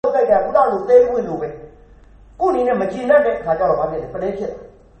လုပ်လိုက်တာခုနလိုသေးဝင်လို့ပဲကိုအနေနဲ့မကျင်တတ်တဲ့ခါကျတော့ဘာဖြစ်လဲပလဲဖြစ်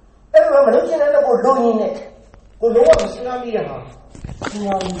အဲ့လိုမလုပ်ချင်တဲ့ကိုလုံရင်းနဲ့ကိုလုံးဝမစဉ်းစားမိတဲ့ဟာစဉ်း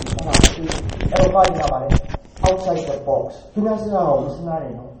စားမိတာပါအဲ့တော့ပါရပါလေ outside the box သူများစဉ်းစားအောင်မစဉ်းစား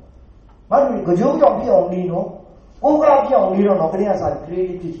နဲ့နော်ဘာလို့ကြိုးကြောင်ပြအောင်နေနော်ကိုယ်ကပြအောင်နေတော့ခရီးစား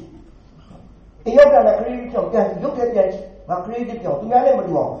creative တယောက်ကလည်း creative ပြောင်းပြန်ရုပ်ပြန်ငါ creative ပြောင်းသူများလည်းမ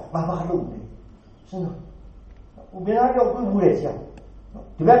တူအောင်ဘာလုပ်လဲစဉ်းစားဥပမာကြောင့်ပြုမှုတယ်ဆရာ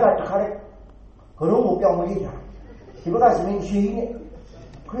ဒီဘက်ကတခါလေကရုံးကိုပြောင်းမလေးတာဒီဘက်ကစမင်းရှိနေ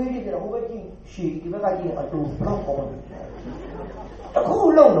ခရီးတဲ့ဟိုဘက်ကြီးရှိဒီဘက်ကကြီးအတူဘလောက်ပေါင်းတယ်အခု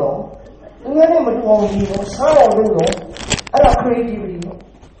လုံးတော့သူများနဲ့မတူအောင်ဒီတော့စားအောင်လုပ်တော့အဲ့ဒါ creativity နော်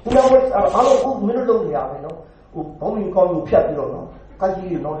သူများအားလုံးကိုမင်းတို့လုပ်နေရမယ်နော်ဟိုဘောင်းမင်းကောင်းကိုဖြတ်ပြီးတော့နော်ကကြီး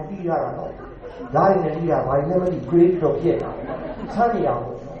တွေနော်တီးရတာနော်ဓာတ်ရည်နဲ့တီးရဘာလဲမသိ creative တော့ဖြစ်တာစားနေရအောင်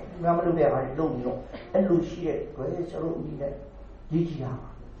နော်ငါမလုပ်တဲ့ဟာတွေလုပ်နေတော့အဲ့လိုရှိတဲ့ကိုယ်ရဲ့စရုပ်အကြီးနဲ့ရေးကြည့်ရပါ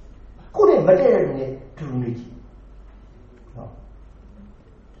ကိုယ်နဲ့မတည့်တဲ့လူနဲ့တူနေကြည့်နော်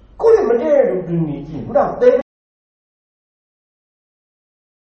ကိုယ်နဲ့မတည့်တဲ့လူတူနေကြည့်ခုနကတဲ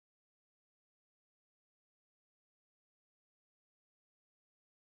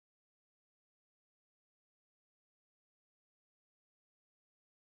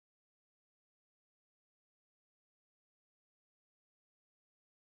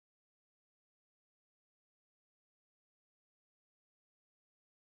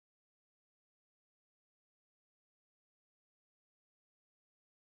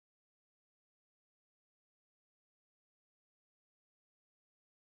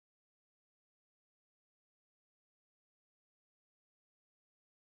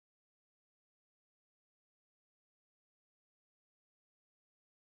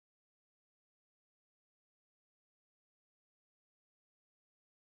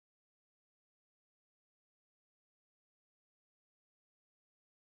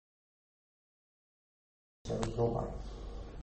So